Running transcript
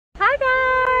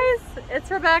It's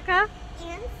Rebekah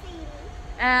and Sadie.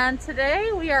 And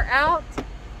today we are out.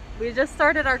 We just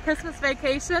started our Christmas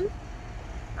vacation.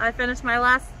 I finished my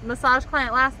last massage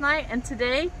client last night, and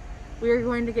today we are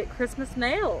going to get Christmas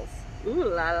nails. Ooh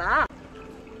la la.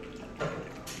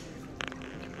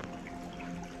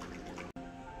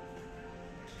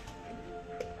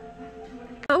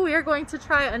 So we are going to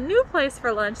try a new place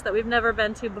for lunch that we've never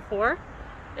been to before.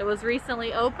 It was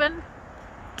recently opened.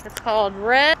 It's called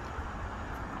Red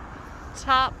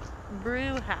Top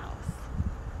Brewhouse.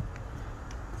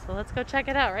 So let's go check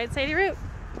it out, right, Sadie Root?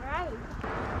 Right.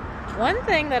 One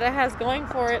thing that it has going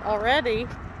for it already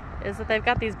is that they've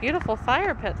got these beautiful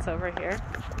fire pits over here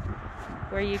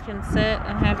where you can sit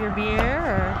and have your beer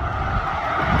or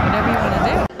whatever you want to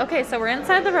do. Okay, so we're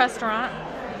inside the restaurant.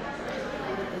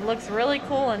 It looks really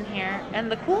cool in here. And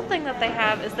the cool thing that they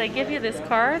have is they give you this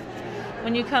card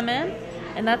when you come in,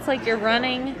 and that's like your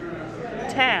running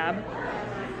tab.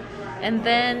 And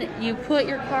then you put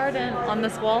your card in on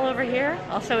this wall over here.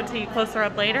 I'll show it to you closer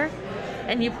up later.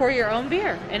 And you pour your own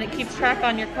beer, and it keeps track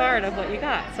on your card of what you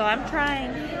got. So I'm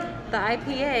trying the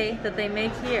IPA that they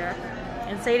make here,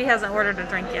 and Sadie hasn't ordered a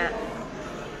drink yet.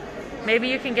 Maybe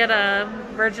you can get a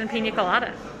virgin pina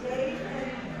colada.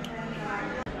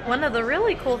 One of the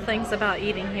really cool things about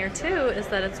eating here too is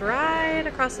that it's right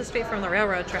across the street from the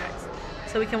railroad tracks.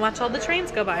 So we can watch all the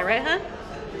trains go by, right, huh?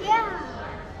 Yeah.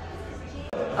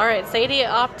 All right, Sadie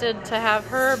opted to have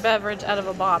her beverage out of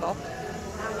a bottle.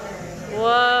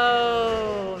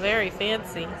 Whoa, very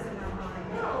fancy.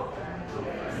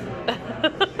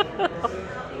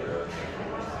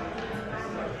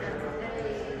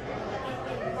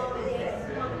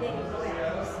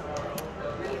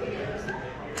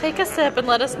 Take a sip and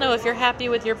let us know if you're happy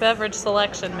with your beverage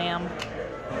selection, ma'am.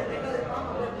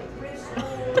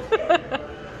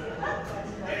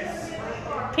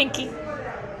 Pinky.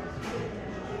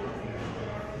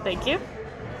 Thank you.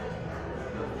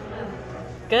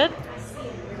 Good?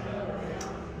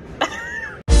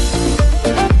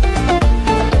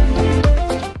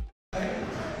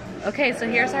 Okay, so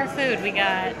here's our food. We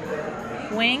got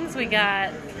wings, we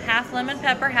got half lemon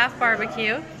pepper, half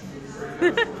barbecue.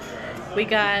 We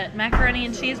got macaroni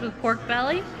and cheese with pork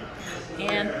belly,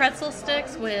 and pretzel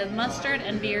sticks with mustard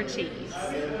and beer cheese.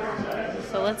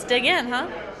 So let's dig in, huh?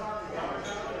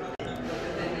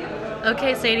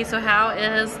 Okay, Sadie, so how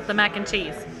is the mac and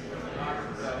cheese?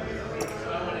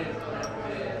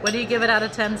 What do you give it out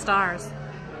of 10 stars?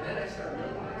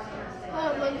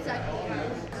 1 second.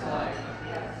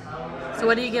 So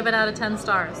what do you give it out of 10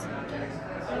 stars?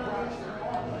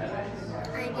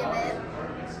 I give it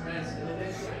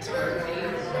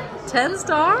 10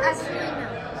 stars? Actually,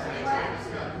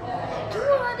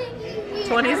 no.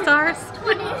 20 stars?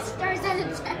 20 stars out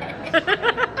of 10.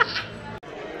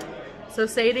 So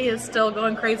Sadie is still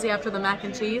going crazy after the mac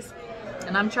and cheese,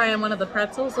 and I'm trying one of the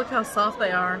pretzels. Look how soft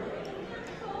they are.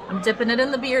 I'm dipping it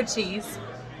in the beer cheese.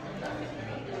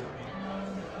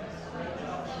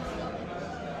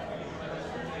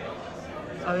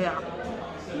 Oh yeah.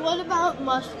 What about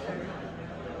mustard?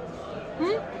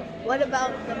 What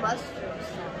about the mustard?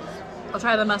 I'll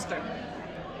try the mustard.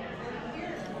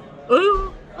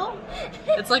 Ooh! Oh.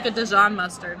 It's like a Dijon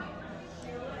mustard.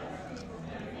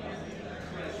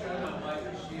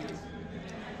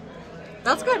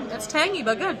 That's good. It's tangy,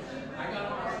 but good.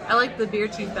 I like the beer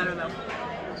cheese better though.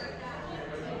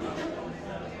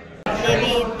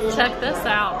 Check this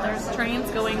out. There's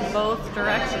trains going both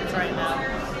directions right now.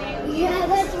 Yeah,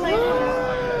 that's my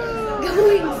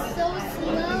going so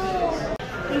slow.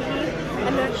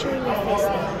 I'm not showing your face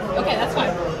though. Okay, that's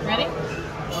fine. Ready?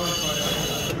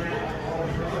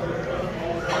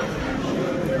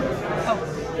 Oh.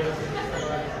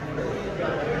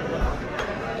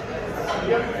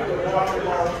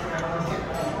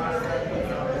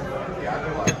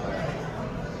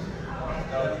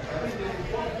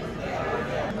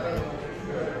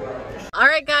 All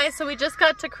right, guys, so we just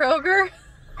got to Kroger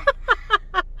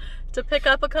to pick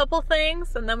up a couple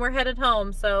things, and then we're headed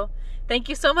home. So thank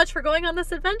you so much for going on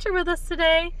this adventure with us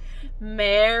today.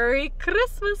 Merry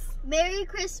Christmas. Merry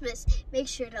Christmas. Make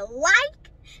sure to like,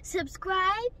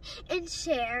 subscribe, and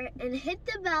share, and hit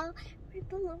the bell right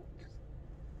below.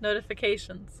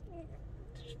 Notifications. Yeah.